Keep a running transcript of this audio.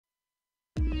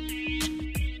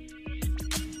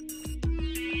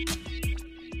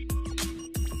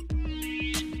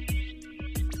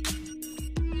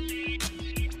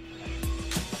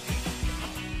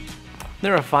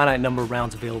there are a finite number of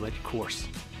rounds available at your course.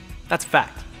 That's a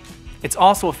fact. It's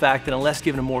also a fact that unless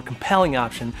given a more compelling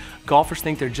option, golfers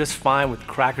think they're just fine with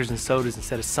crackers and sodas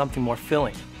instead of something more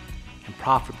filling and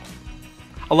profitable.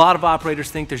 A lot of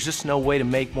operators think there's just no way to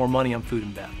make more money on food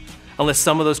and bev, unless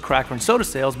some of those cracker and soda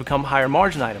sales become higher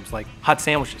margin items like hot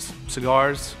sandwiches,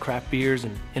 cigars, craft beers,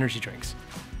 and energy drinks.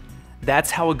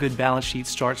 That's how a good balance sheet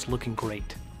starts looking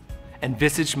great. And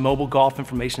Visage Mobile Golf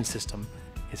Information System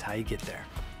is how you get there.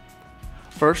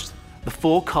 First, the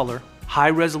full color,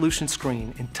 high-resolution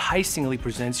screen enticingly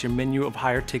presents your menu of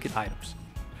higher ticket items.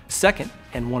 Second,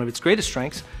 and one of its greatest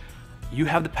strengths, you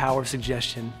have the power of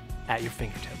suggestion at your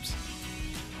fingertips.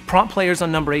 Prompt players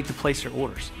on number 8 to place their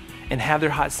orders and have their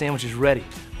hot sandwiches ready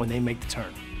when they make the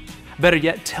turn. Better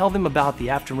yet, tell them about the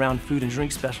after-round food and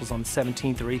drink specials on the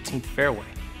 17th or 18th fairway.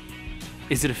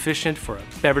 Is it efficient for a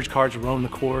beverage card to roam the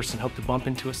course and hope to bump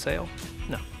into a sale?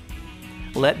 No.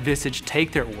 Let Visage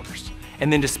take their orders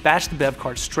and then dispatch the bev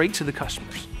card straight to the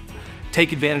customers.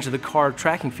 Take advantage of the card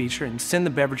tracking feature and send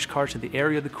the beverage card to the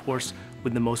area of the course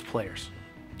with the most players.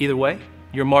 Either way,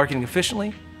 you're marketing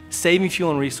efficiently, saving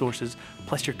fuel and resources,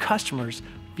 plus your customers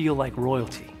feel like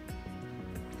royalty.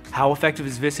 How effective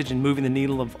is Visage in moving the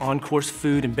needle of on-course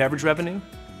food and beverage revenue?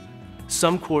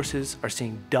 Some courses are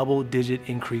seeing double-digit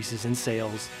increases in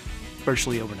sales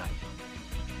virtually overnight.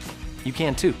 You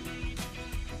can too,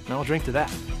 and I'll drink to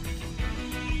that.